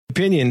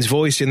Opinions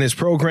voiced in this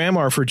program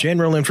are for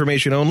general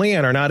information only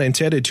and are not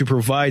intended to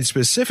provide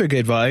specific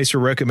advice or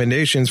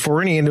recommendations for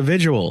any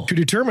individual. To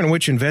determine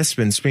which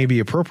investments may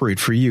be appropriate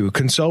for you,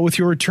 consult with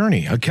your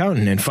attorney,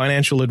 accountant, and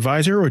financial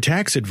advisor or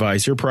tax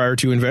advisor prior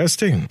to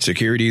investing.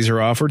 Securities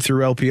are offered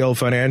through LPL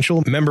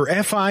Financial, member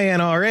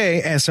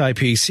FINRA,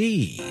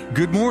 SIPC.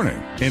 Good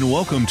morning and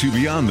welcome to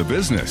Beyond the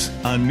Business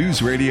on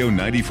News Radio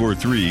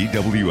 94.3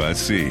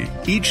 WSC.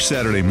 Each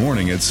Saturday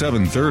morning at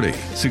 7:30,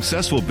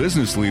 successful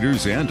business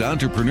leaders and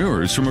entrepreneurs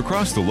from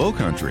across the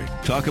Lowcountry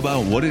talk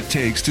about what it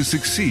takes to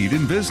succeed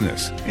in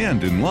business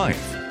and in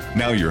life.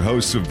 Now your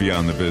hosts of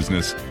Beyond the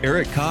Business,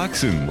 Eric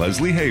Cox and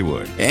Leslie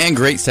Haywood. And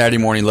great Saturday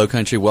morning,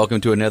 Lowcountry.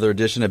 Welcome to another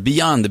edition of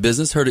Beyond the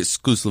Business, heard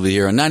exclusively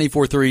here on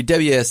 94.3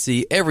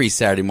 WSC every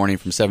Saturday morning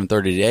from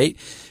 7:30 to 8.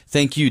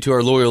 Thank you to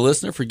our loyal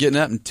listener for getting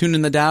up and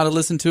tuning the dial to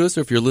listen to us,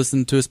 or if you're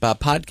listening to us by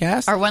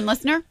podcast. Our one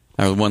listener.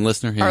 Our one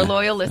listener. Yeah. Our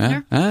loyal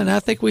listener. And I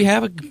think we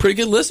have a pretty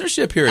good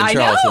listenership here in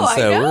Charleston. I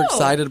know. We're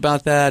excited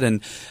about that.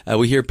 And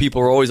we hear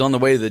people are always on the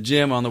way to the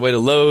gym, on the way to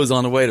Lowe's,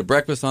 on the way to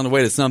breakfast, on the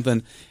way to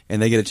something,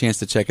 and they get a chance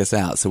to check us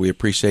out. So we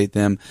appreciate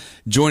them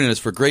joining us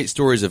for great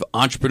stories of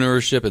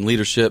entrepreneurship and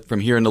leadership from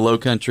here in the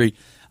Lowcountry.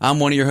 I'm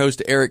one of your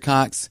hosts, Eric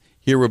Cox,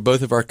 here with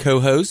both of our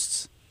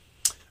co-hosts.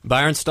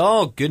 Byron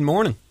Stahl, good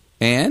morning.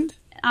 And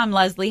I'm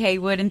Leslie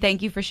Haywood, and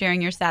thank you for sharing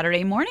your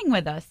Saturday morning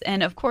with us.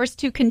 And, of course,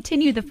 to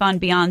continue the fun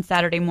beyond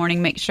Saturday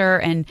morning, make sure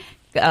and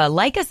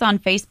like us on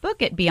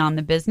Facebook at Beyond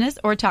the Business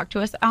or talk to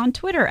us on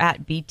Twitter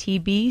at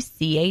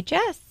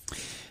BTBCHS.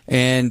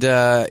 And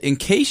in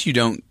case you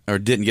don't or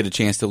didn't get a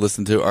chance to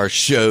listen to our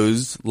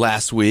shows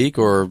last week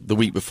or the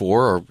week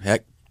before or,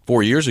 heck,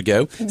 4 years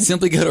ago,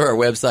 simply go to our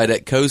website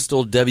at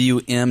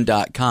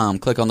coastalwm.com,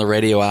 click on the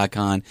radio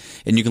icon,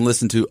 and you can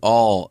listen to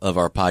all of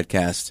our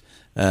podcasts.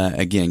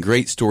 Again,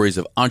 great stories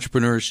of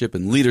entrepreneurship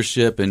and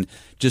leadership and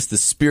just the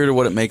spirit of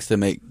what it makes to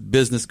make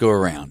business go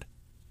around.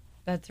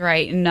 That's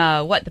right. And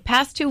the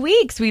past 2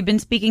 weeks, we've been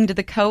speaking to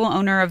the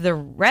co-owner of the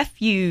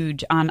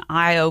Refuge on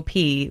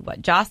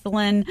IOP,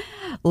 Jocelyn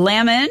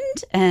Lamond,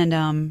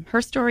 and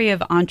her story of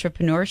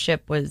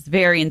entrepreneurship was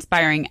very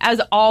inspiring, as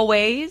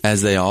always.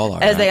 As they all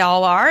are. As they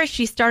all are.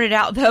 She started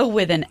out, though,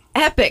 with an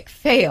epic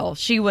fail.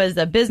 She was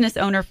a business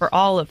owner for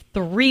all of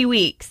 3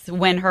 weeks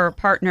when her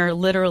partner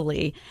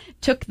literally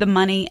took the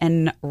money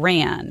and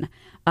ran.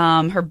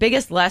 Her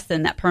biggest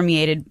lesson that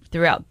permeated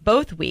throughout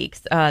both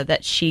weeks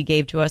that she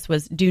gave to us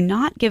was do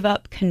not give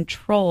up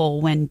control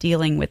when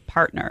dealing with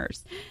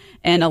partners.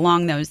 And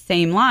along those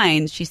same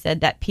lines, she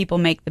said that people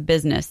make the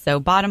business. So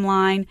bottom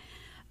line,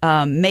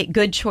 make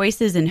good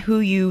choices in who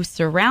you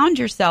surround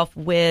yourself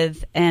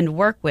with and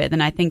work with.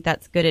 And I think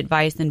that's good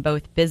advice in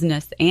both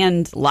business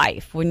and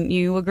life. Wouldn't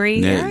you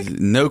agree, Eric?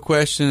 No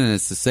question. And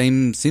it's the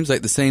same, seems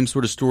like the same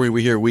sort of story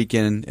we hear week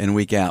in and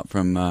week out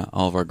from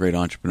all of our great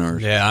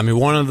entrepreneurs. Yeah, I mean,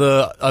 one of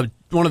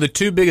the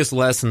two biggest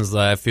lessons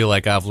that I feel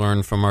like I've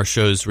learned from our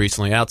shows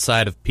recently,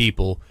 outside of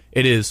people,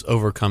 it is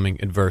overcoming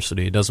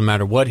adversity. It doesn't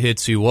matter what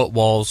hits you, what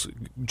walls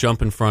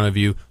jump in front of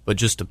you, but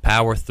just to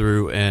power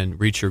through and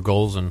reach your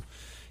goals. And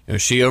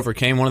she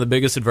overcame one of the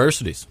biggest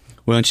adversities.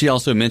 Well, and she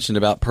also mentioned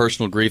about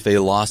personal grief. They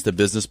lost a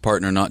business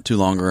partner not too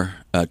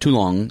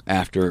long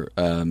after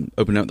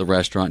opening up the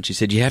restaurant. She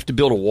said you have to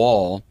build a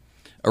wall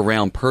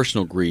around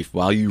personal grief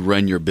while you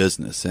run your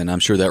business. And I'm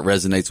sure that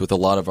resonates with a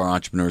lot of our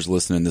entrepreneurs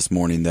listening this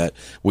morning, that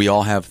we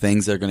all have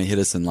things that are going to hit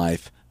us in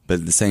life, but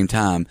at the same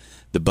time,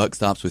 the buck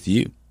stops with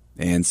you.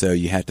 And so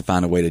you have to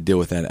find a way to deal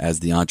with that as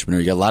the entrepreneur.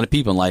 You got a lot of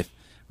people in life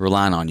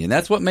relying on you. And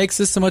that's what makes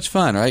this so much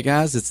fun, right,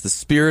 guys? It's the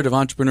spirit of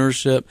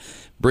entrepreneurship,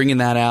 bringing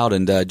that out.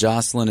 And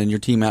Jocelyn and your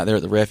team out there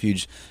at the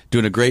Refuge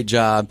doing a great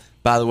job.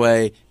 By the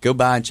way, go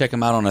by and check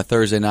them out on a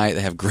Thursday night.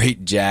 They have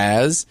great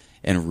jazz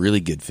and really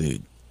good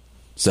food.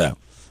 So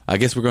I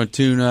guess we're going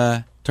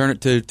to turn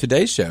it to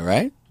today's show,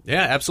 right?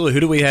 Yeah, absolutely.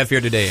 Who do we have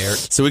here today, Eric?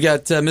 So we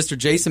got Mr.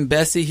 Jason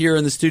Besse here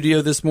in the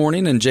studio this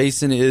morning. And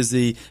Jason is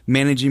the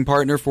managing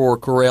partner for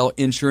Corral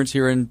Insurance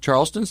here in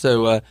Charleston.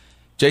 So,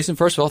 Jason,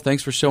 first of all,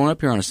 thanks for showing up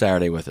here on a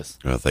Saturday with us.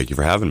 Well, thank you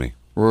for having me.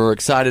 We're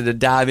excited to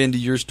dive into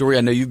your story.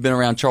 I know you've been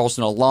around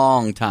Charleston a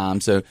long time,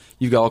 so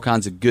you've got all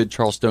kinds of good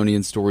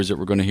Charlestonian stories that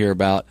we're going to hear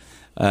about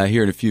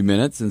here in a few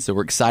minutes. And so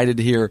we're excited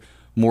to hear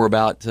more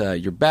about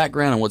your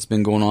background and what's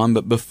been going on.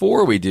 But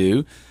before we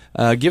do,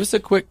 give us a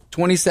quick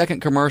 20-second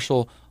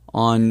commercial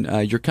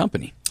on your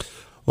company.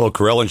 Well,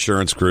 Corral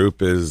Insurance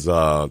Group is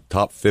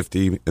top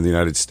 50 in the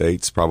United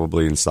States,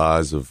 probably in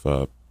size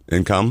of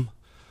income.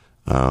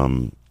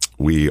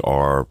 We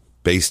are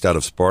based out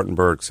of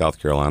Spartanburg, South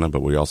Carolina,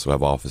 but we also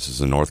have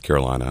offices in North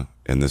Carolina,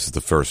 and this is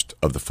the first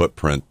of the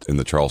footprint in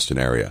the Charleston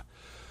area.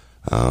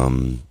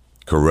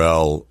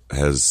 Corral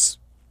has,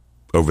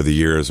 over the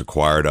years,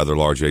 acquired other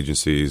large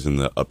agencies in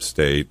the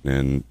upstate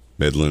and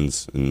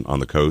Midlands and on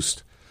the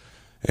coast,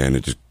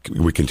 and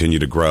we continue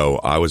to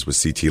grow. I was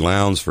with CT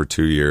Lowndes for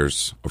 2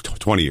 years, or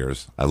 20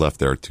 years. I left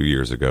there 2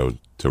 years ago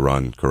to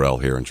run Corral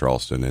here in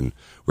Charleston, and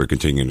we're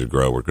continuing to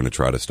grow. We're going to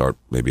try to start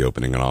maybe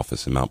opening an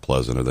office in Mount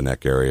Pleasant or the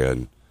Neck area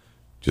and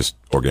just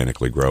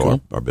organically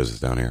grow our business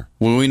down here.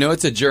 Well, we know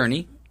it's a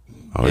journey,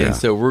 Oh, yeah. And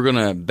so we're going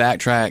to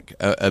backtrack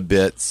a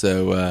bit.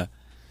 So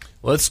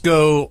let's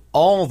go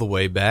all the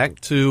way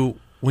back to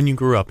when you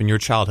grew up in your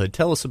childhood.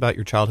 Tell us about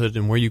your childhood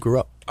and where you grew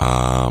up.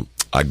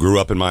 I grew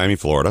up in Miami,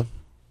 Florida.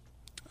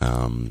 I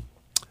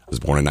was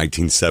born in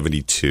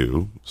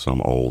 1972, so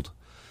I'm old.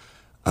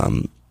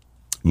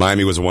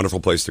 Miami was a wonderful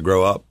place to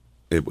grow up.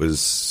 It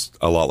was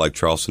a lot like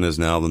Charleston is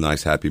now, the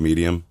nice happy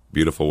medium.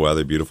 Beautiful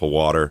weather, beautiful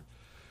water.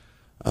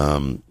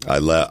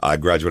 I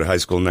graduated high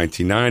school in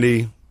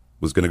 1990,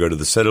 was going to go to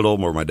the Citadel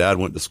where my dad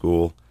went to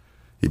school.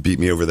 He beat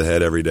me over the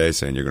head every day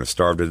saying, you're going to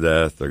starve to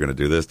death, they're going to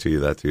do this to you,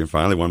 that to you. And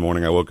finally, one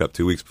morning I woke up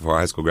 2 weeks before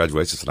high school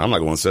graduation and said, I'm not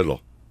going to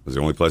Citadel. It was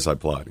the only place I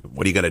applied.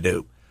 What are you going to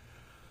do?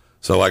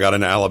 So I got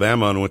into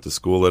Alabama and went to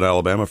school in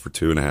Alabama for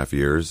 2.5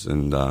 years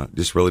and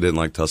just really didn't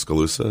like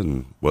Tuscaloosa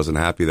and wasn't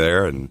happy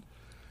there. And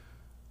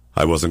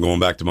I wasn't going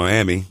back to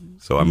Miami,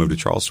 so I moved to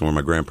Charleston where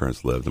my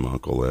grandparents lived and my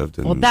uncle lived.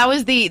 And Well,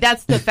 that's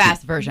the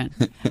fast version.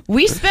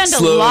 We spend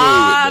Slow a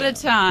lot it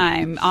of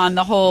time on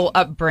the whole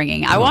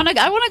upbringing. I want to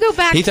go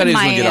back he to thought he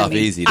was Miami. going to get off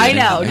easy. I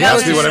didn't know. he? No,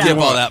 Let's no, do whatever no, you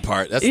no. want that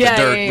part. That's the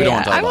dirt. We don't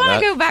want to talk I about want that.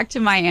 to go back to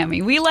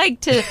Miami. We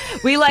like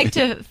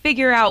to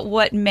figure out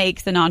what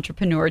makes an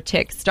entrepreneur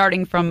tick,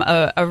 starting from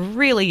a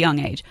really young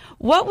age.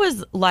 What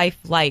was life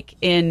like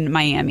in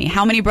Miami?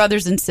 How many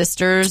brothers and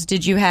sisters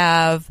did you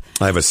have?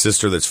 I have a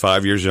sister that's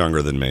 5 years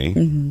younger than me.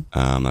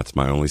 Mm-hmm. That's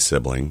my only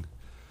sibling.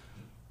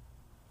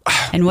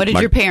 And what did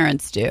your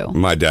parents do?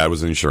 My dad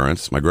was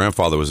insurance. My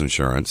grandfather was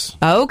insurance.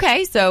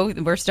 Okay, so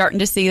we're starting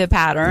to see the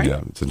pattern.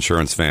 Yeah, it's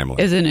insurance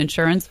family. Is an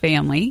insurance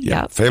family.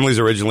 Yeah. Yep. Family's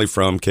originally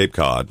from Cape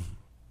Cod.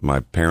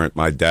 My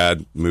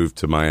dad moved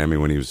to Miami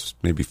when he was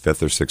maybe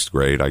 5th or 6th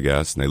grade, I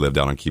guess, and they lived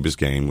out on Key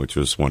Biscayne, which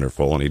was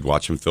wonderful, and he'd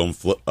watch him film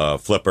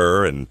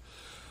Flipper and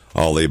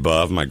all the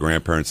above. My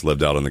grandparents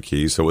lived out on the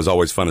Key, so it was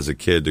always fun as a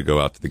kid to go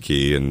out to the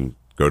Key and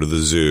go to the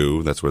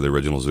zoo. That's where the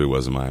original zoo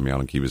was in Miami, out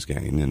on Key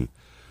Biscayne, and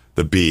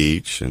the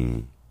beach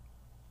and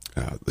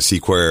the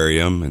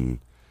seaquarium, and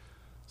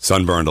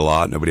sunburned a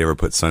lot. Nobody ever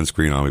put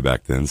sunscreen on me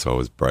back then, so I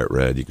was bright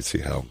red. You can see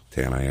how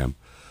tan I am.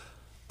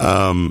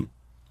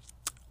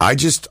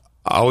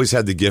 I always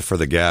had the gift for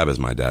the gab, as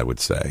my dad would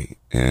say,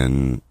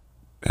 and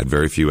had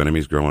very few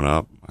enemies growing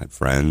up. I had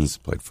friends,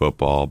 played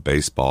football,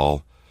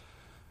 baseball.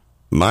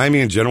 Miami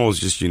in general was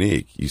just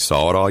unique. You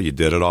saw it all, you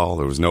did it all.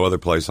 There was no other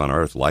place on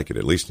earth like it,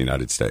 at least in the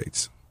United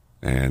States.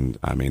 And,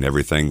 I mean,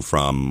 everything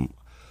from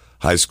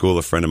high school,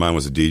 a friend of mine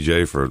was a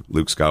DJ for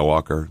Luke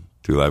Skywalker,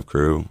 Two Live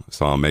Crew.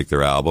 Saw him make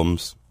their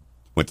albums.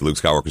 Went to Luke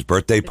Skywalker's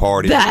birthday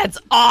party. That's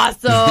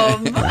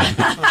awesome.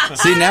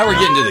 See, now we're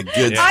getting to the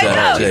good stuff, I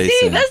know. Jason.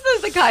 See, this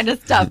is the kind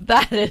of stuff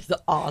that is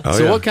awesome. Oh,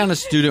 So yeah. what kind of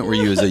student were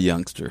you as a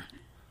youngster?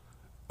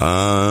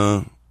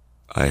 I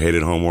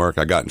hated homework.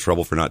 I got in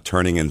trouble for not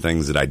turning in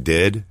things that I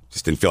did.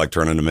 Just didn't feel like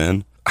turning them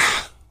in.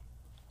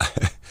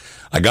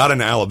 I got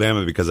into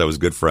Alabama because I was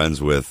good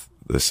friends with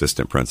the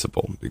assistant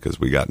principal, because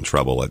we got in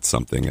trouble at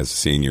something as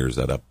seniors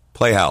at a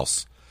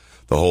playhouse,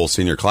 the whole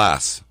senior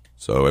class.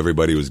 So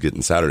everybody was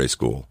getting Saturday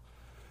school.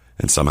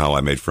 And somehow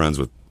I made friends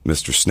with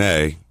Mr.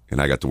 Snay,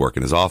 and I got to work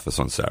in his office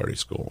on Saturday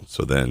school.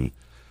 So then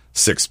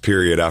 6th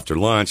period after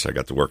lunch, I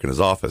got to work in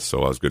his office,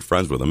 so I was good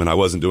friends with him. And I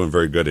wasn't doing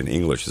very good in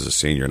English as a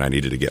senior, and I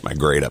needed to get my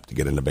grade up to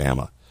get into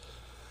Bama.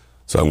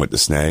 So I went to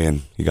Snay,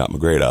 and he got my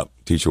grade up.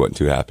 Teacher wasn't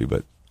too happy,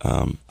 but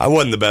I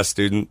wasn't the best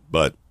student,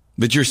 but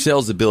your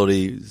sales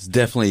abilities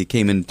definitely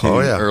came in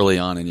early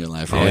on in your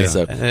life, right? Yeah.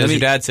 So, And as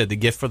your dad said, the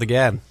gift for the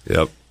gab.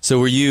 yep. So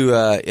were you,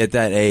 at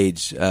that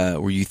age,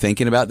 were you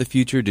thinking about the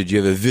future? Did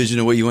you have a vision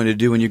of what you wanted to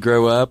do when you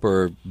grow up,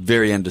 or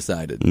very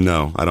undecided?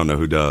 No, I don't know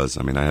who does.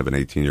 I mean, I have an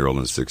 18-year-old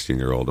and a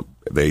 16-year-old.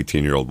 The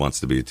 18-year-old wants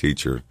to be a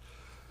teacher.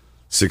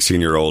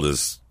 16-year-old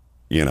is,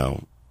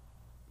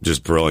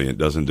 just brilliant,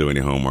 doesn't do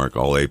any homework,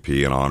 all AP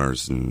and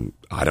honors. And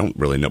I don't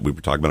really know. We were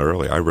talking about it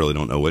earlier. I really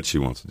don't know what she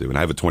wants to do. And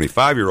I have a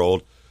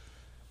 25-year-old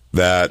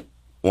that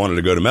wanted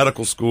to go to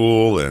medical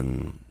school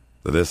and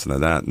this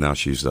and that. Now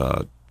she's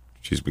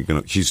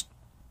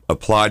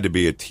applied to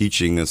be a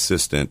teaching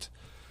assistant.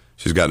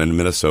 She's gotten into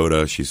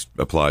Minnesota. She's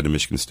applied to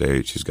Michigan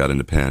State. She's got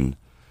into Penn.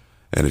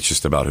 And it's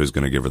just about who's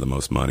going to give her the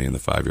most money in the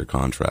 5-year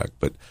contract.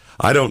 But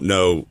I don't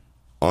know,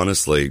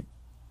 honestly,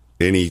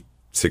 any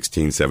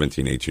 16,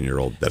 17,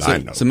 18-year-old that I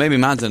know. So maybe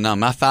mine's a no.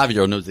 My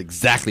 5-year-old knows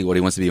exactly what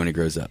he wants to be when he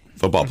grows up.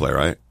 Football player,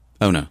 right?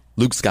 Oh, no.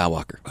 Luke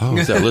Skywalker.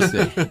 Oh. So let's see.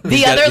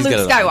 The other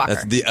Luke Skywalker.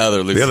 That's the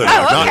other Luke The other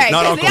Skywalker. Oh, okay.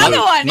 Not 'cause Uncle the other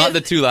Luke. one Not is,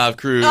 the Two Live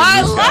Crew.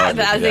 I Luke love Skywalker.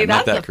 that. See,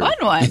 Not that's that a crew. fun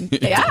one.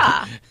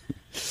 Yeah.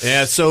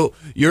 Yeah, so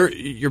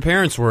your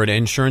parents were in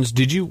insurance.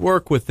 Did you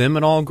work with them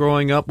at all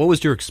growing up? What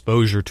was your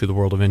exposure to the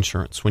world of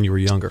insurance when you were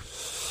younger?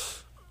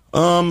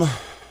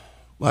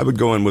 I would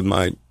go in with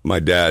my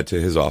dad to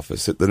his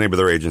office. The name of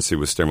their agency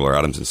was Stimler,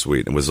 Adams &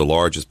 Sweet, and was the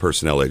largest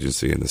personnel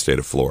agency in the state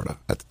of Florida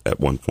at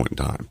one point in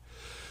time.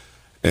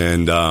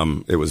 And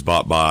it was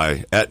bought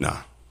by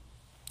Aetna,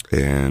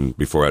 and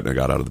before Aetna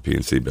got out of the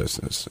P&C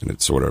business, and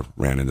it sort of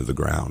ran into the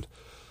ground.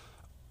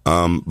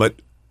 But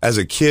as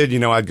a kid,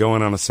 I'd go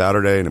in on a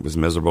Saturday, and it was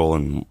miserable,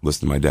 and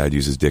listen to my dad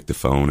use his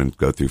dictaphone and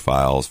go through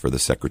files for the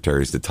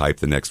secretaries to type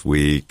the next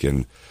week,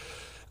 and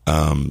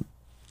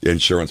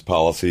insurance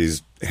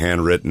policies,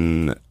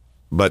 handwritten,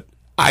 but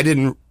I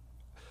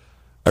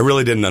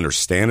really didn't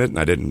understand it, and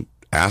I didn't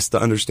ask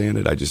to understand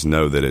it. I just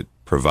know that it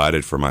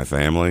provided for my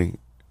family,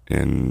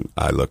 and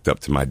I looked up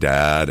to my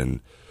dad and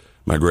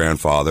my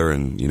grandfather,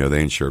 and,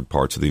 they insured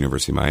parts of the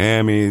University of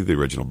Miami, the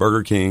original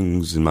Burger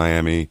Kings in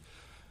Miami.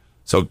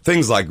 So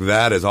things like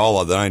that is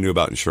all that I knew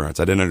about insurance.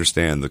 I didn't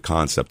understand the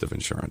concept of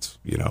insurance,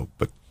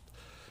 but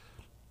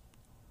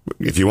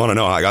if you want to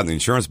know how I got in the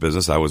insurance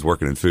business, I was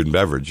working in food and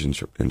beverage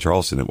in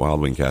Charleston at Wild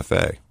Wing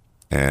Cafe.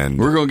 And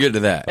we're going to get to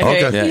that.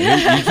 Okay.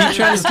 Yeah, you keep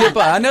trying to skip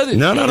by. I know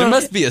that there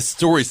must be a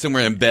story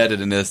somewhere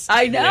embedded in this.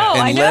 I know.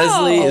 And I know.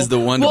 Leslie is the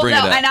one to bring it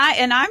up.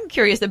 And I'm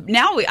curious.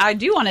 Now I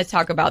do want to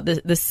talk about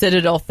the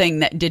Citadel thing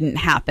that didn't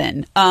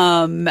happen.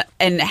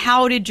 And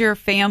how did your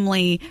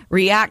family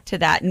react to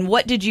that? And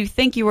what did you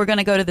think you were going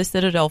to go to the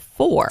Citadel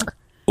for?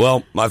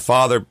 Well, my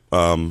father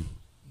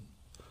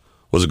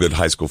was a good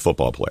high school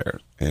football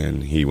player,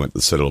 and he went to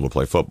the Citadel to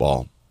play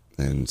football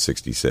in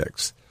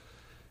 '66.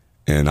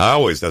 And I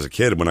always, as a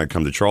kid, when I'd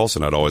come to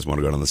Charleston, I'd always want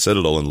to go to the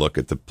Citadel and look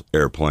at the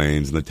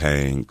airplanes and the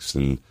tanks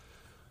and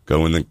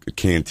go in the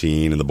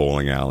canteen and the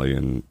bowling alley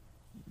and,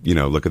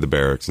 look at the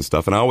barracks and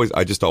stuff. And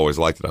I just always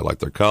liked it. I liked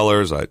their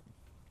colors.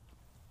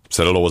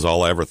 Citadel was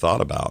all I ever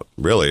thought about.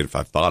 Really, if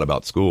I thought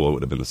about school, it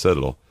would have been the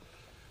Citadel.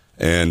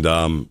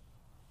 And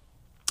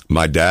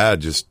my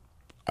dad it was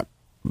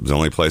the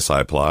only place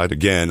I applied.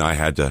 Again, I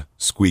had to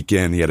squeak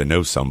in. He had to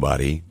know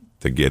somebody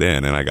to get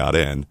in, and I got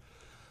in.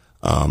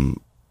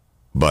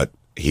 But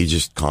he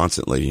just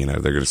constantly,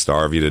 they're going to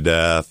starve you to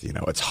death.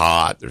 It's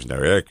hot. There's no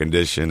air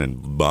conditioning, and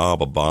blah,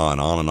 blah, blah,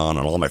 and on and on.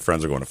 And all my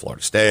friends are going to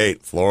Florida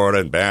State, Florida,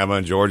 and Bama,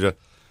 and Georgia.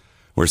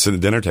 We're sitting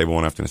at the dinner table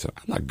one afternoon. I said,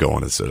 I'm not going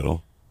to the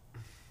Citadel.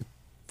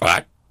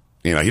 But,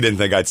 he didn't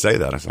think I'd say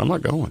that. I said, I'm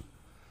not going.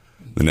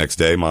 The next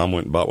day, Mom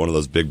went and bought one of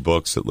those big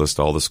books that lists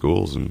all the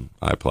schools, and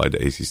I applied to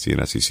ACC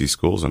and SEC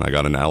schools, and I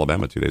got into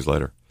Alabama 2 days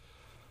later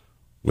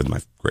with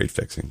my grade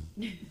fixing.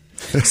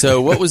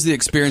 So what was the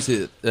experience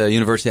at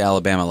University of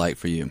Alabama like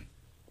for you?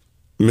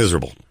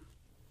 Miserable.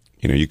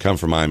 You come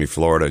from Miami,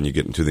 Florida, and you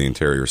get into the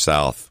interior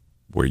South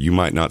where you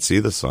might not see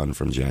the sun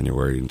from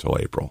January until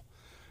April.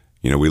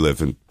 We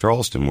live in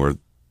Charleston where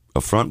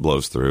a front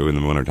blows through in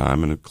the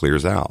wintertime and it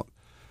clears out.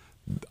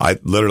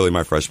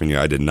 My freshman year,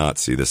 I did not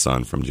see the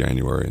sun from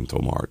January until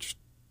March,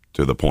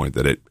 to the point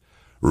that it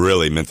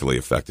really mentally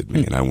affected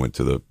me. And I went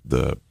to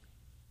the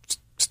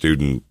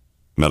student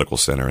medical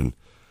center and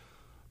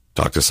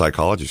talked to a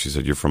psychologist. She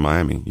said, "You're from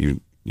Miami.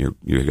 You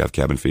have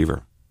cabin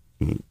fever."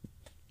 And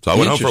so I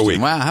went home for a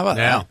week. Wow, how about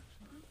that?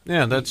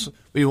 Yeah,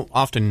 we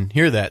often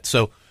hear that.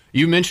 So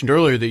you mentioned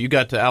earlier that you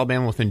got to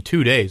Alabama within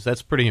 2 days.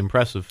 That's pretty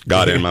impressive.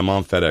 Got in. My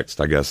mom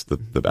FedExed, I guess, the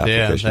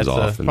application's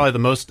off. That's probably the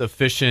most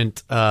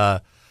efficient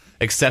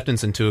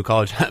acceptance into a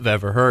college I've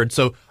ever heard.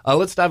 So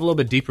let's dive a little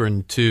bit deeper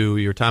into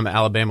your time at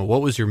Alabama.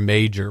 What was your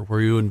major?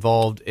 Were you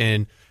involved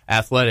in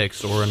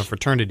athletics or in a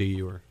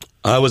fraternity?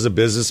 I was a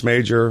business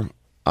major.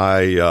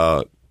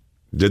 I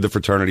did the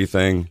fraternity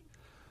thing.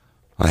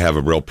 I have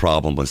a real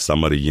problem with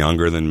somebody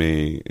younger than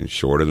me and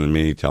shorter than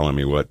me telling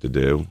me what to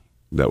do.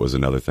 That was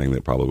another thing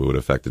that probably would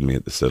have affected me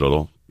at the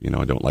Citadel.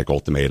 I don't like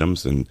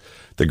ultimatums. And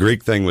the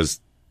Greek thing was,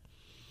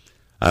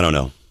 I don't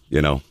know,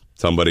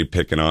 somebody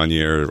picking on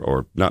you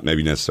or not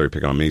maybe necessarily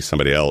picking on me,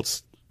 somebody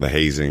else, the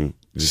hazing,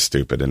 just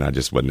stupid. And I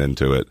just wasn't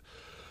into it.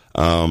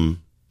 I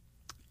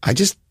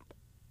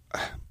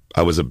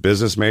was a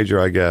business major,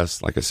 I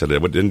guess. Like I said, I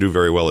didn't do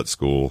very well at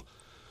school.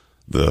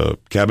 The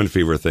cabin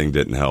fever thing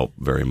didn't help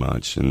very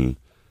much. And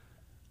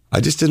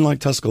I just didn't like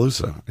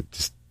Tuscaloosa. It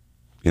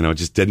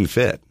just didn't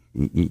fit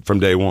from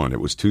day one. It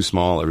was too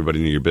small.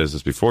 Everybody knew your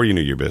business before you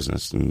knew your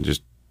business, and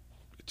it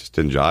just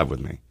didn't jive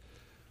with me.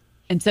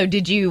 And so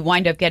did you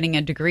wind up getting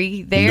a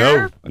degree there?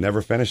 No, I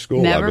never finished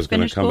school. I was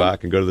going to come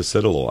back and go to the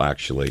Citadel,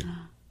 actually.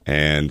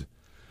 And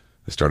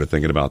I started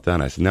thinking about that.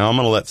 And I said, now I'm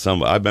going to let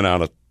somebody, I've been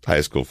out of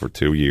high school for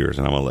 2 years,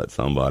 and I'm going to let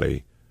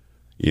somebody,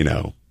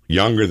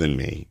 younger than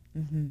me,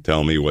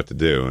 tell me what to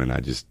do.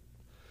 And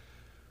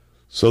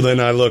so then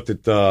I looked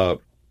at,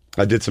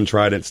 I did some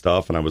Trident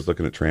stuff, and I was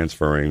looking at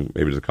transferring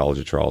maybe to the College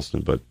of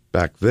Charleston. But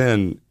back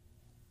then,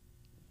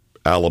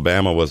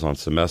 Alabama was on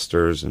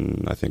semesters,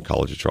 and I think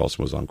College of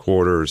Charleston was on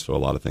quarters, so a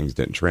lot of things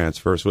didn't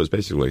transfer. So it was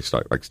basically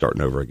like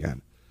starting over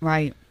again.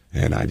 Right.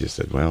 And I just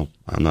said, well,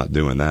 I'm not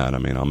doing that. I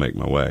mean, I'll make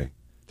my way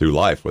through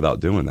life without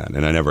doing that.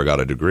 And I never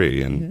got a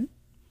degree. And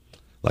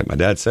like my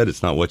dad said,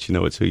 it's not what you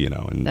know, it's who you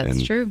know. And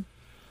that's true.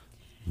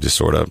 Just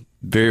sort of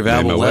very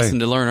valuable lesson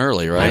to learn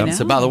early, right?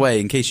 So, by the way,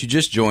 in case you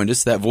just joined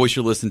us, that voice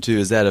you're listening to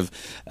is that of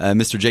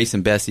Mr.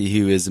 Jason Besse,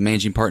 who is a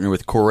managing partner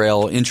with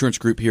Correll Insurance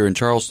Group here in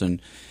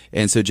Charleston.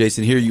 And so,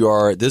 Jason, here you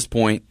are at this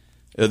point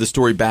of the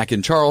story back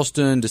in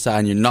Charleston,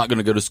 deciding you're not going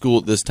to go to school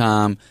at this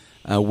time.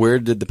 Where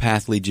did the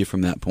path lead you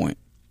from that point?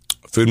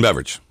 Food and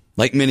beverage.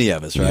 Like many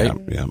of us, right?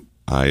 Yeah.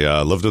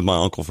 I lived with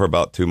my uncle for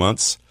about 2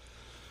 months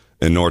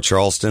in North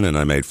Charleston, and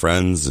I made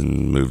friends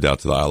and moved out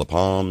to the Isle of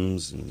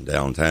Palms and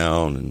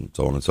downtown and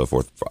so on and so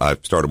forth. I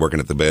started working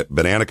at the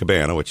Banana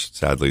Cabana, which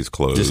sadly is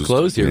closed. Just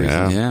closed here.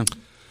 Yeah.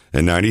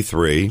 In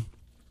 93.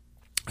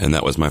 And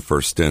that was my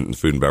first stint in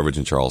food and beverage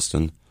in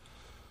Charleston.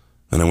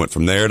 And I went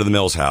from there to the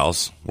Mills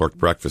House, worked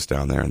breakfast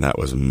down there, and that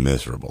was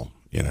miserable.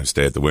 You know,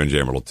 stay at the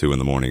Windjammer till 2 in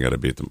the morning, got to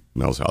be at the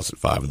Mills House at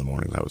 5 in the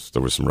morning.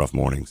 There were some rough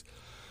mornings.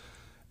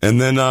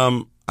 And then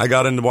I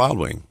got into Wild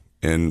Wing.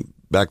 And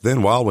back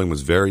then, Wild Wing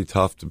was very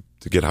tough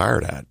to get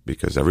hired at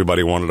because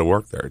everybody wanted to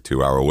work there.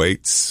 2-hour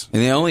waits.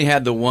 And they only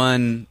had the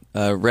one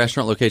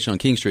restaurant location on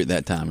King Street at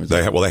that time.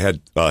 They had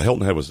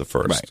Hilton Head was the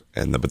first,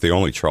 right. But the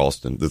only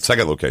Charleston, the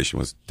second location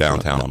was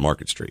downtown on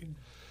Market Street.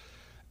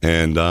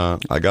 And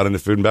I got into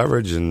food and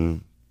beverage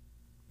and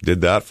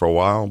did that for a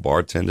while,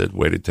 bartended,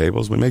 waited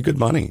tables. We made good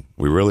money.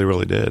 We really,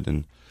 really did.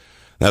 And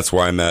that's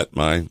where I met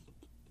my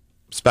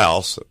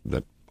spouse.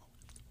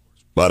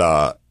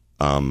 I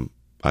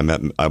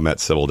met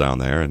Sybil down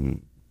there,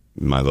 and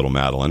my little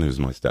Madeline, who's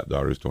my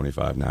stepdaughter, who's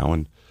 25 now.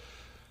 And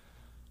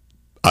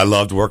I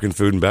loved working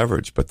food and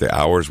beverage, but the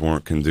hours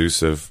weren't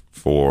conducive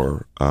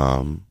for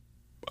a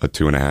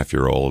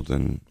 2.5-year-old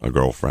and a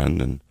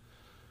girlfriend. And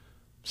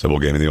Sybil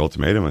gave me the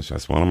ultimatum. I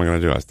said, what am I going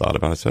to do? I thought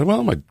about it. I said,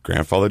 well, my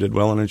grandfather did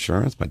well in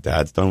insurance. My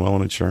dad's done well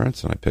in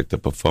insurance. And I picked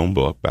up a phone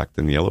book back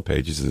in the Yellow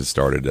Pages and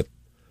started at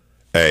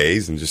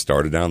A's and just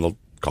started down the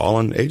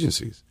calling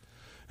agencies.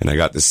 And I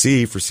got to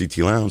see for CT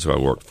Lowndes, who I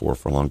worked for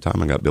a long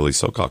time. I got Billy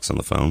Silcox on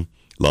the phone.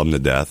 Love him to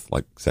death,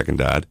 like second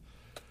dad.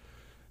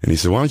 And he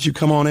said, why don't you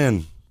come on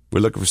in? We're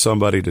looking for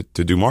somebody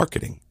to do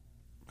marketing.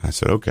 I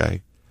said,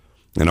 okay.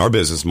 And our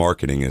business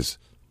marketing is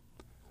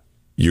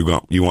you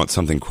want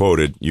something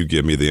quoted, you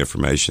give me the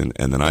information,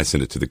 and then I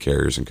send it to the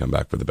carriers and come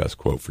back for the best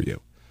quote for you.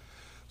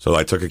 So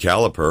I took a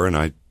caliper and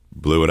I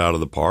blew it out of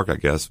the park, I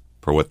guess,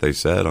 per what they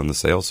said on the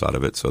sales side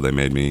of it. So they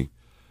made me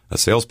a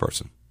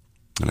salesperson.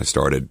 And I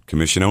started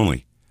commission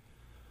only.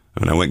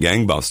 And I went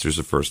gangbusters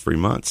the first 3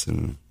 months.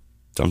 And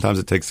sometimes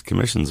it takes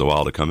commissions a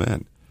while to come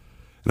in.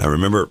 And I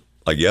remember,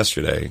 like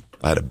yesterday,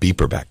 I had a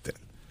beeper back then.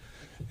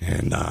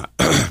 And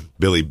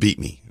Billy beat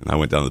me. And I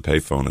went down to the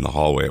payphone in the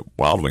hallway at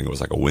Wild Wing. It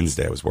was like a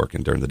Wednesday. I was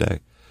working during the day.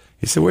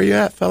 He said, where you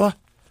at, fella?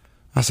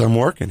 I said, I'm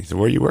working. He said,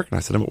 where are you working?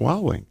 I said, I'm at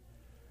Wild Wing.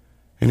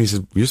 And he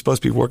said, you're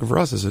supposed to be working for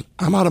us. I said,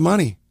 I'm out of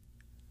money.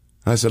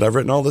 I said, I've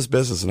written all this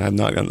business and I have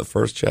not gotten the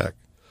first check.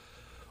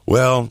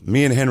 Well,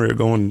 me and Henry are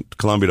going to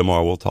Columbia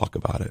tomorrow. We'll talk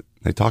about it.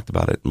 They talked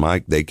about it.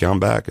 Mike, they come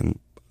back, and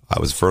I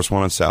was the first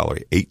one on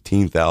salary,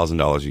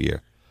 $18,000 a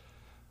year.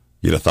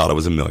 You'd have thought it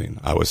was $1 million.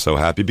 I was so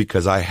happy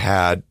because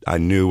I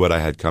knew what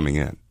I had coming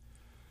in.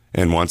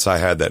 And once I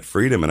had that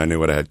freedom and I knew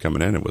what I had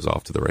coming in, it was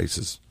off to the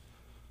races.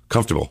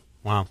 Comfortable.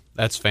 Wow,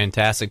 that's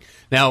fantastic.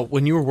 Now,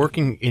 when you were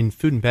working in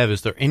food and bev,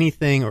 is there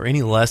anything or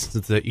any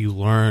lessons that you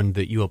learned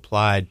that you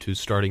applied to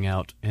starting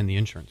out in the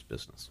insurance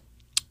business?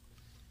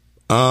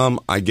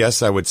 I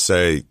guess I would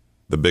say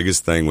the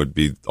biggest thing would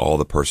be all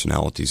the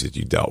personalities that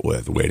you dealt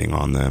with, waiting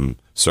on them,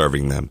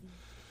 serving them.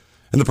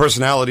 And the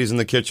personalities in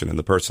the kitchen, and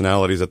the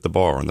personalities at the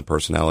bar, and the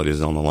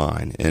personalities on the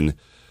line. And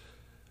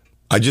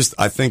I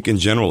think in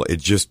general, it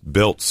just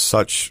built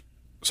such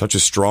a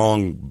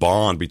strong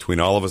bond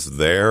between all of us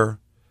there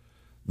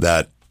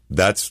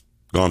that's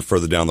gone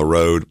further down the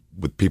road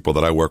with people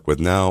that I work with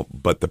now.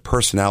 But the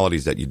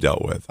personalities that you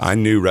dealt with, I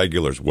knew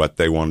regulars what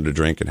they wanted to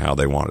drink and how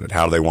they wanted it,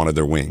 how they wanted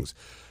their wings,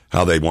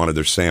 how they wanted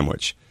their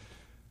sandwich.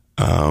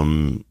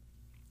 2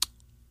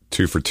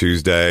 for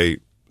Tuesday,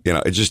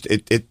 I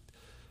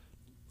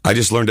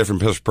just learned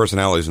different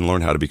personalities and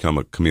learned how to become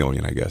a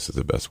chameleon, I guess is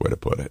the best way to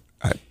put it.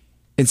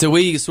 And so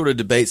we sort of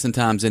debate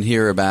sometimes in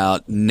here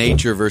about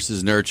nature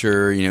versus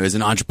nurture. Is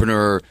an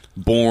entrepreneur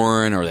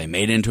born or they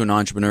made into an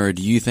entrepreneur?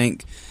 Do you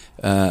think,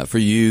 for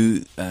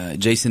you,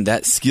 Jason,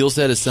 that skill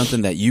set is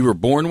something that you were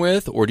born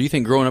with? Or do you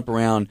think growing up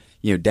around,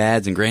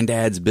 dad's and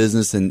granddad's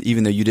business, and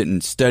even though you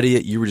didn't study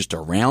it, you were just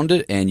around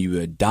it and you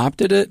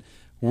adopted it?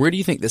 Where do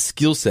you think the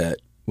skill set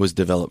was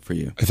developed for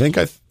you?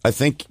 I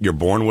think you're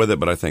born with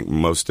it, but I think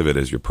most of it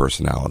is your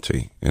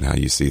personality and how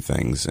you see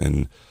things.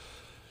 And,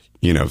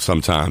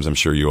 sometimes I'm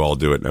sure you all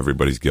do it and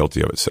everybody's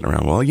guilty of it, sitting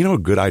around, well, a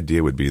good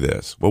idea would be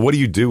this. Well, what do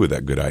you do with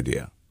that good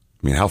idea?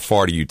 I mean, how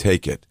far do you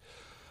take it?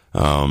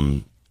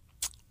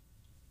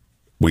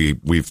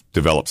 We've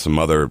developed some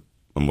other,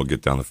 and we'll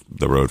get down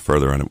the road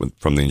further on it,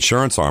 from the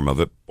insurance arm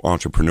of it,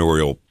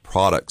 entrepreneurial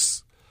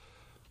products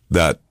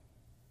that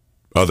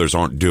others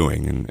aren't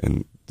doing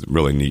and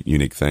really neat,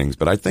 unique things.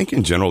 But I think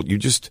in general, you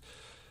just,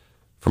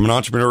 from an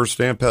entrepreneur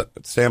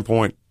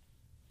standpoint,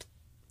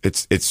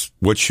 it's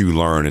what you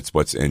learn. It's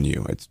what's in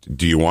you.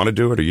 Do you want to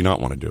do it or do you not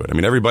want to do it? I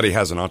mean, everybody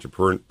has an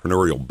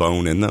entrepreneurial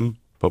bone in them,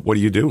 but what do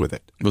you do with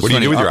it? What do you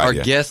do with your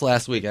idea? Our guest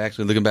last week,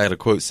 actually looking back at a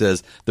quote,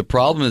 says, the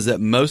problem is that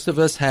most of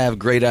us have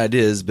great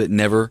ideas but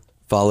never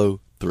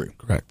follow through.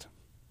 Correct.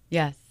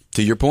 Yes.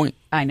 To your point.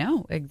 I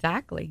know,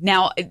 exactly.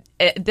 Now,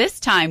 at this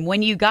time,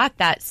 when you got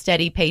that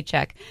steady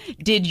paycheck,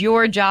 did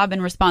your job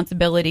and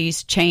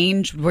responsibilities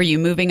change? Were you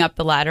moving up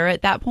the ladder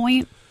at that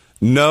point?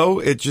 No,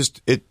 it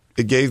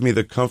gave me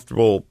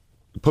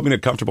put me in a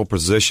comfortable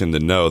position to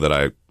know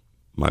that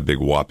my big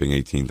whopping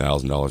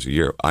 $18,000 a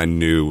year, I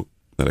knew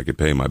that I could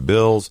pay my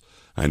bills.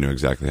 I knew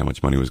exactly how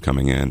much money was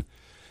coming in.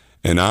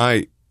 And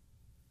the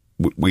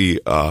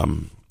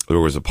there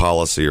was a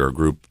policy or a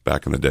group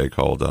back in the day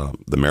called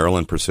the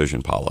Maryland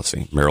Precision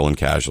Policy, Maryland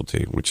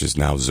Casualty, which is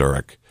now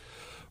Zurich,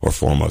 or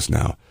Foremost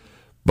now.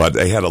 But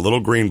they had a little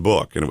green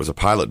book, and it was a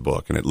pilot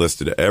book, and it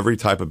listed every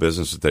type of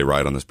business that they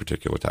write on this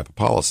particular type of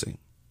policy.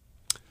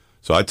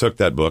 So I took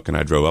that book, and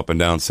I drove up and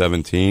down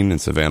 17 and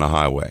Savannah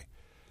Highway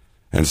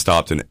and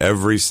stopped in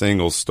every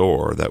single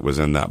store that was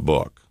in that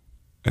book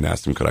and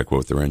asked them, could I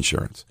quote their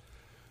insurance?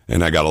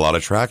 And I got a lot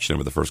of traction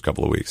over the first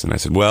couple of weeks. And I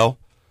said, well,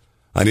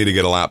 I need to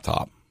get a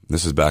laptop.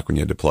 This is back when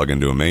you had to plug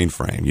into a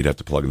mainframe. You'd have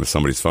to plug into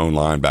somebody's phone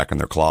line back in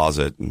their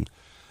closet. And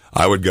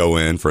I would go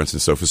in, for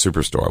instance, Sofa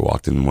Superstore. I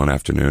walked in one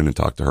afternoon and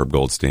talked to Herb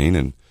Goldstein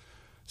and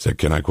said,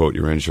 can I quote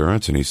your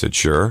insurance? And he said,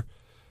 sure.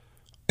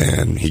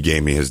 And he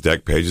gave me his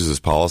deck pages, his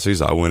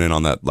policies. I went in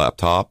on that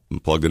laptop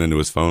and plugged it into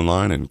his phone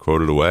line and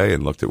quoted away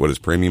and looked at what his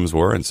premiums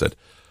were and said,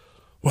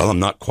 well, I'm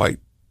not quite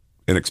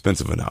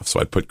inexpensive enough. So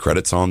I'd put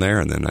credits on there,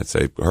 and then I'd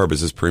say, Herb,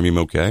 is this premium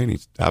okay? And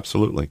he's,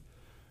 absolutely.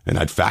 And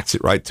I'd fax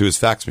it right to his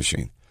fax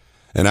machine.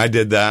 And I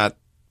did that,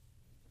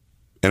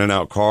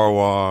 In-N-Out Car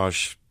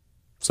Wash,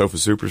 Sofa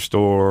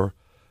Superstore.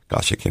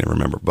 Gosh, I can't even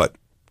remember. But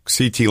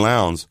CT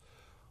Lowndes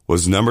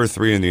was number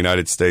 3 in the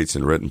United States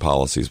in written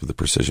policies with the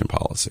precision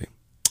policy.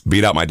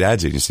 Beat out my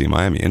dad's agency in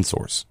Miami,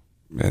 InSource.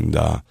 And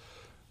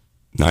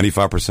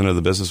 95% of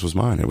the business was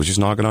mine. It was just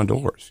knocking on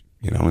doors,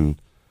 and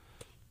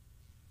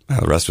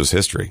the rest was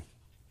history.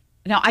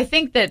 Now, I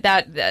think that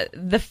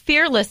the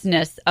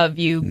fearlessness of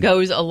you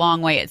goes a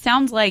long way. It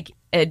sounds like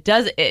it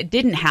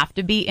didn't have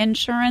to be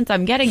insurance.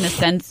 I'm getting the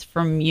sense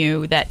from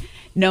you that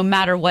no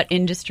matter what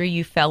industry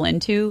you fell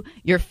into,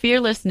 your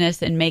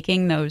fearlessness in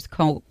making those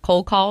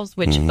cold calls,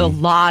 which a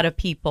lot of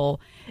people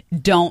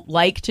don't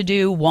like to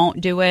do,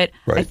 won't do it.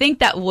 Right. I think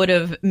that would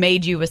have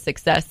made you a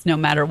success no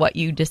matter what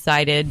you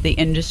decided the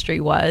industry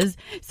was.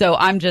 So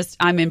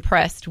I'm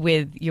impressed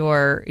with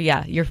your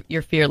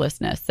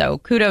fearlessness. So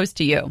kudos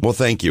to you. Well,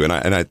 thank you. And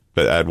I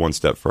add one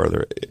step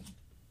further.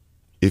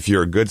 If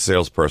you're a good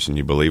salesperson,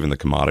 you believe in the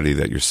commodity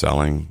that you're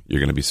selling, you're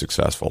going to be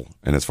successful.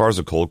 And as far as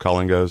the cold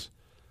calling goes,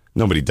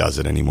 nobody does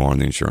it anymore in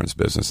the insurance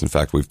business. In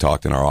fact, we've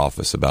talked in our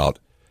office about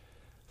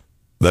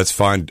let's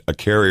find a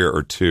carrier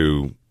or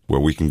two where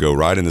we can go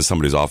right into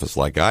somebody's office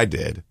like I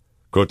did,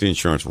 quote the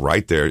insurance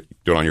right there,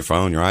 do it on your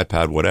phone, your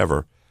iPad,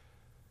 whatever,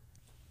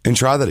 and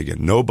try that again.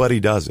 Nobody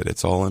does it.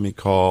 It's all let me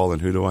call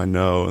and who do I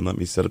know and let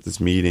me set up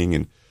this meeting,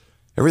 and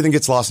everything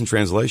gets lost in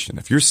translation.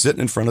 If you're sitting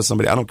in front of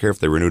somebody, I don't care if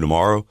they renew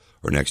tomorrow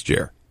or next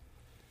year,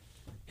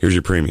 here's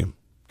your premium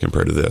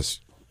compared to this.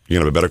 You're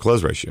going to have a better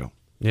close ratio.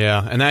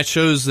 Yeah, and that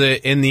shows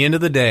that in the end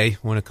of the day,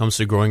 when it comes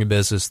to growing a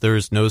business, there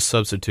is no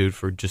substitute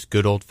for just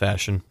good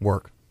old-fashioned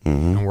work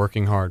and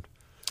working hard.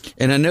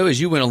 And I know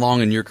as you went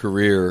along in your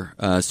career,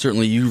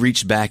 certainly you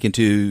reached back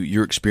into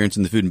your experience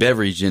in the food and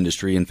beverage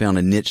industry and found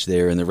a niche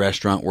there in the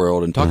restaurant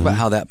world, and talk about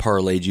how that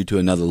parlayed you to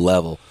another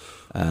level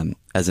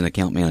as an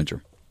account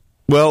manager.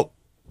 Well,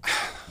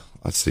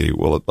 let's see.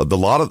 Well,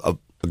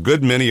 a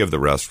good many of the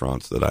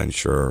restaurants that I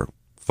insure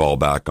fall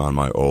back on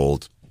my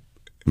old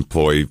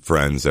employee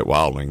friends at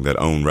Wild Wing that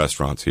own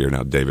restaurants here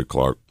now. David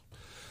Clark,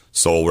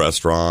 Soul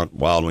Restaurant,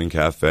 Wild Wing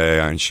Cafe.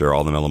 I insure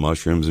all the Mellow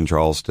Mushrooms in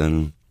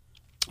Charleston.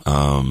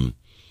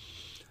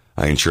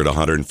 I insured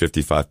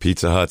 155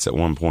 Pizza Huts at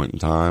one point in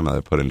time.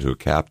 I put into a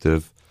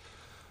captive.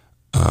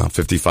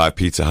 55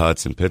 Pizza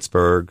Huts in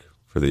Pittsburgh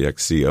for the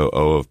ex-COO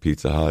of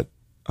Pizza Hut.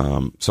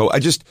 So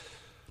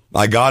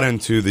I got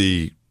into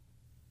the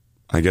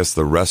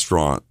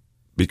restaurant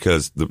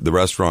because the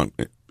restaurant,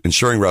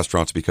 insuring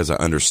restaurants because I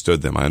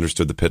understood them. I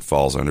understood the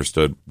pitfalls. I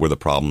understood where the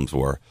problems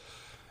were.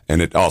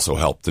 And it also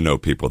helped to know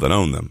people that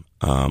own them.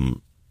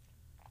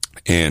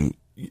 And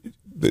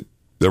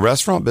the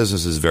restaurant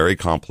business is very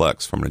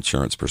complex from an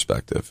insurance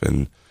perspective.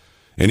 And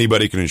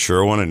anybody can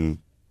insure one, and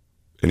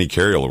any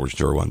carrier will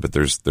insure one. But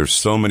there's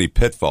so many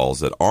pitfalls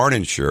that aren't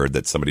insured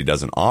that somebody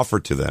doesn't offer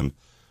to them,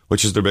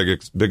 which is their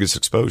biggest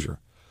exposure.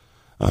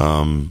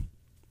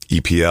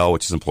 EPL,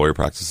 which is employer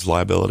practices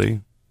liability,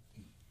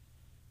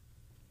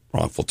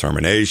 wrongful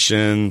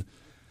termination,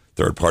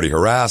 third-party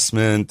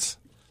harassment,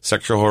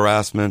 sexual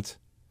harassment.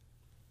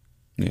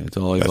 Yeah, it's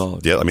all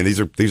involved. Yeah, I mean, these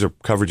are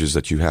coverages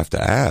that you have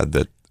to add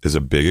that is a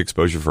big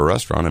exposure for a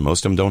restaurant, and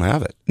most of them don't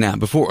have it. Now,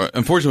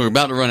 unfortunately, we're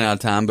about to run out of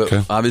time,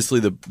 but obviously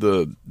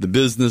the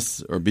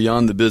business, or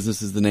Beyond the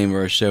Business, is the name of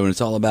our show, and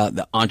it's all about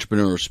the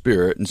entrepreneurial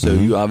spirit. And so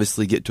you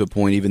obviously get to a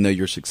point, even though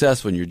you're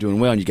successful and you're doing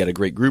well and you got a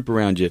great group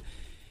around you,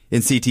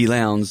 in CT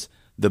Lowndes,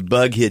 the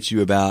bug hits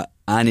you about,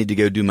 I need to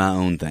go do my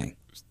own thing.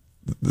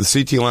 The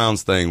CT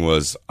Lowndes thing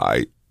was,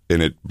 and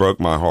it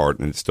broke my heart,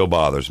 and it still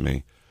bothers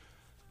me.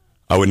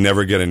 I would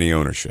never get any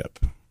ownership.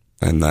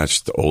 And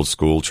that's the old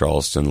school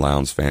Charleston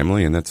Lowndes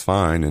family, and that's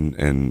fine.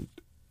 And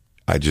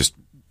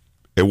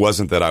it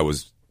wasn't that I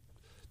was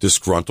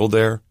disgruntled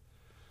there,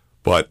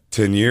 but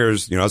 10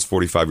 years, I was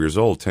 45 years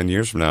old. 10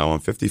 years from now, I'm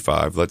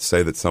 55. Let's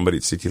say that somebody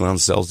at CT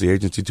Lowndes sells the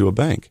agency to a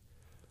bank.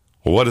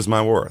 Well, what is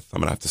my worth?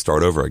 I'm going to have to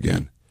start over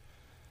again.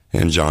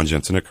 And John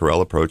Jensen at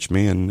Corel approached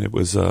me, and it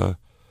was a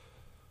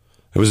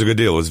good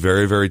deal. It was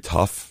very, very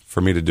tough for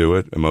me to do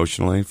it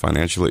emotionally,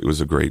 financially. It was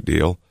a great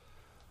deal.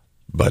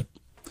 But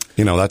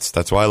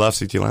that's why I love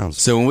CT Lounge.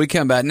 So when we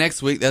come back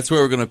next week, that's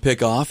where we're going to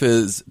pick up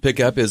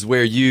is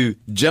where you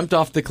jumped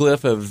off the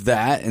cliff of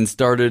that and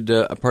started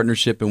a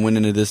partnership and went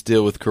into this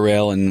deal with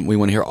Corel, and we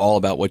want to hear all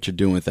about what you're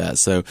doing with that.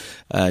 So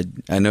I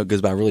know it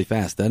goes by really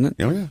fast, doesn't it?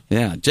 Oh, yeah.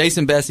 Yeah.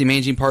 Jason Besse,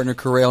 Managing Partner,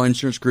 Corel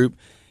Insurance Group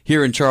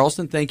here in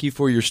Charleston. Thank you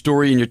for your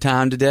story and your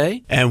time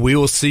today. And we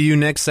will see you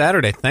next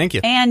Saturday. Thank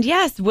you. And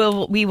yes,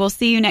 we will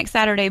see you next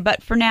Saturday.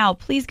 But for now,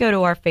 please go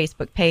to our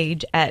Facebook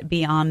page at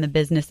Beyond the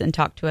Business and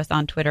talk to us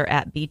on Twitter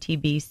at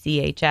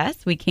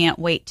BTBCHS. We can't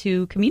wait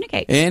to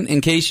communicate. And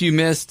in case you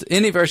missed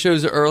any of our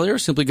shows earlier,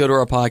 simply go to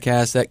our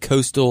podcast at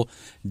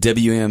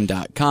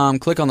coastalwm.com.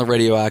 Click on the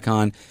radio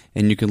icon,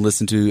 and you can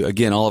listen to,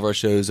 again, all of our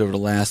shows over the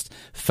last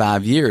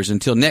 5 years.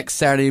 Until next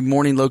Saturday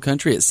morning, Low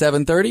Country at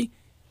 7:30,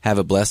 have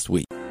a blessed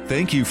week.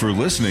 Thank you for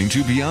listening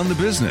to Beyond the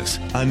Business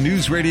on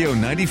News Radio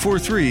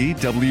 94.3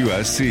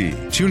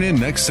 WSC. Tune in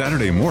next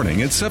Saturday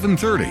morning at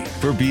 7:30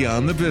 for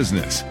Beyond the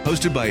Business,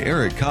 hosted by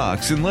Eric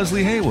Cox and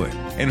Leslie Haywood,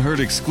 and heard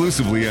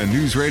exclusively on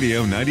News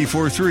Radio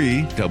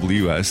 94.3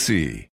 WSC.